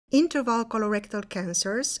Interval colorectal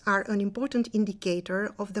cancers are an important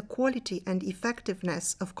indicator of the quality and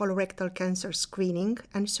effectiveness of colorectal cancer screening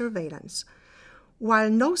and surveillance. While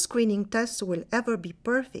no screening test will ever be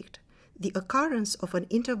perfect, the occurrence of an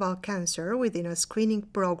interval cancer within a screening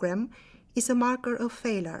program is a marker of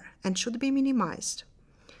failure and should be minimized.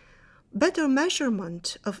 Better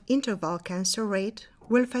measurement of interval cancer rate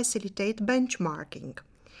will facilitate benchmarking.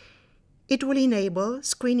 It will enable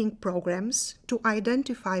screening programs to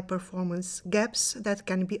identify performance gaps that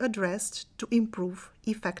can be addressed to improve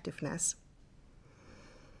effectiveness.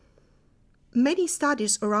 Many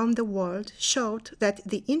studies around the world showed that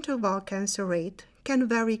the interval cancer rate can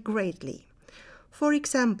vary greatly. For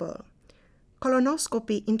example,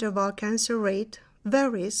 colonoscopy interval cancer rate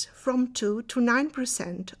varies from 2 to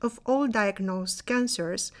 9% of all diagnosed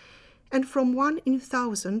cancers and from 1 in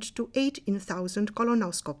 1,000 to 8 in 1,000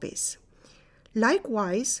 colonoscopies.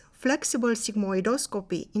 Likewise, flexible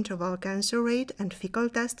sigmoidoscopy interval cancer rate and fecal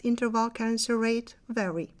test interval cancer rate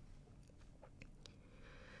vary.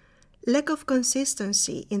 Lack of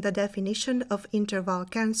consistency in the definition of interval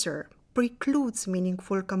cancer precludes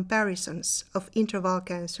meaningful comparisons of interval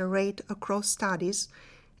cancer rate across studies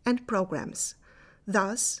and programs.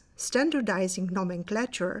 Thus, standardizing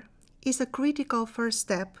nomenclature is a critical first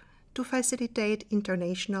step to facilitate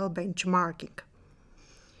international benchmarking.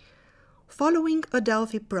 Following a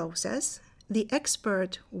Delphi process, the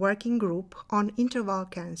expert working group on interval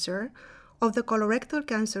cancer of the Colorectal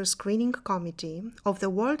Cancer Screening Committee of the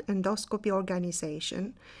World Endoscopy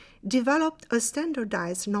Organization developed a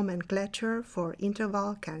standardized nomenclature for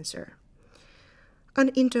interval cancer. An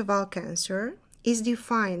interval cancer is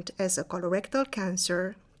defined as a colorectal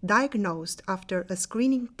cancer diagnosed after a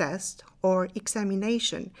screening test or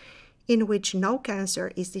examination in which no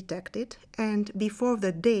cancer is detected and before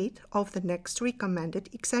the date of the next recommended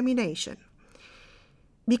examination.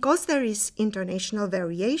 Because there is international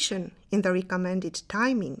variation in the recommended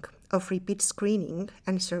timing of repeat screening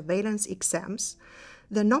and surveillance exams,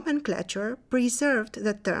 the nomenclature preserved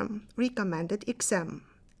the term recommended exam.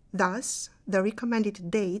 Thus, the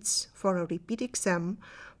recommended dates for a repeat exam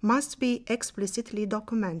must be explicitly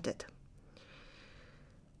documented.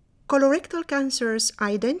 Colorectal cancers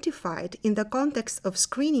identified in the context of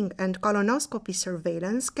screening and colonoscopy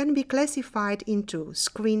surveillance can be classified into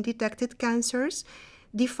screen-detected cancers,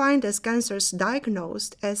 defined as cancers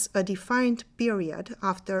diagnosed as a defined period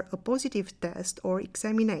after a positive test or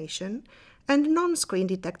examination, and non-screen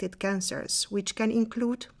detected cancers, which can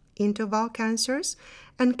include interval cancers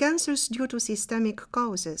and cancers due to systemic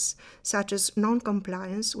causes, such as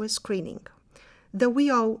non-compliance with screening. The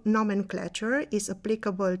WIO nomenclature is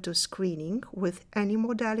applicable to screening with any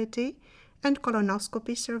modality and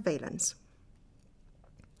colonoscopy surveillance.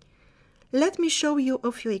 Let me show you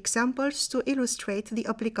a few examples to illustrate the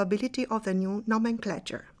applicability of the new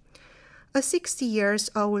nomenclature. A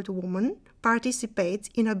 60-year-old woman participates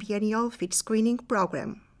in a biennial FIT screening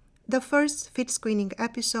program. The first FIT screening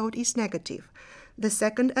episode is negative. The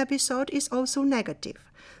second episode is also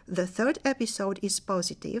negative. The third episode is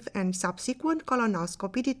positive, and subsequent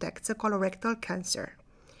colonoscopy detects a colorectal cancer.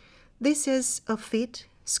 This is a FIT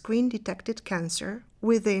screen-detected cancer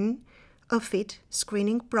within a FIT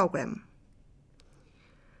screening program.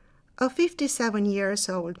 A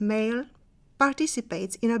 57-year-old male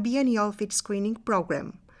participates in a biennial FIT screening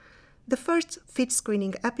program. The first FIT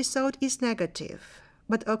screening episode is negative,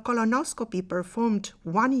 but a colonoscopy performed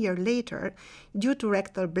 1 year later due to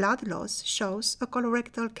rectal blood loss shows a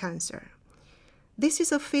colorectal cancer. This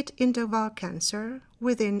is a FIT interval cancer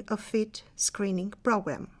within a FIT screening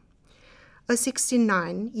program. A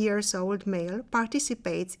 69-year-old male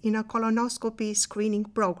participates in a colonoscopy screening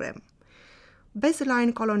program.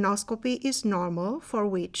 Baseline colonoscopy is normal, for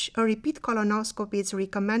which a repeat colonoscopy is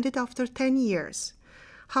recommended after 10 years.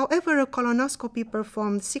 However, a colonoscopy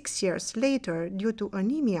performed 6 years later due to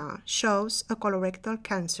anemia shows a colorectal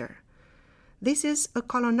cancer. This is a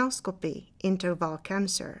colonoscopy interval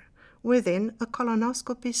cancer within a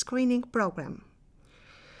colonoscopy screening program.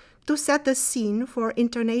 To set the scene for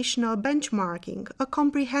international benchmarking, a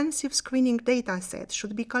comprehensive screening dataset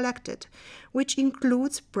should be collected, which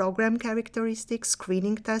includes program characteristics,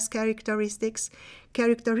 screening test characteristics,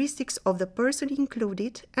 characteristics of the person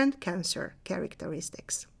included, and cancer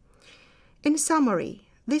characteristics. In summary,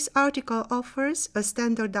 this article offers a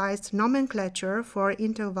standardized nomenclature for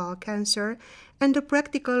interval cancer and a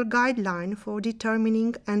practical guideline for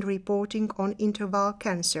determining and reporting on interval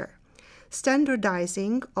cancer.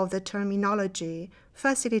 Standardizing of the terminology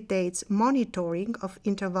facilitates monitoring of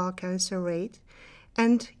interval cancer rate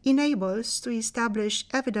and enables to establish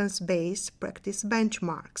evidence-based practice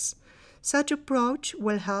benchmarks. Such approach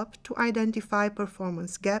will help to identify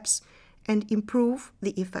performance gaps and improve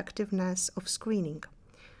the effectiveness of screening.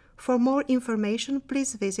 For more information,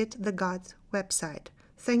 please visit the GAD website.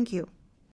 Thank you.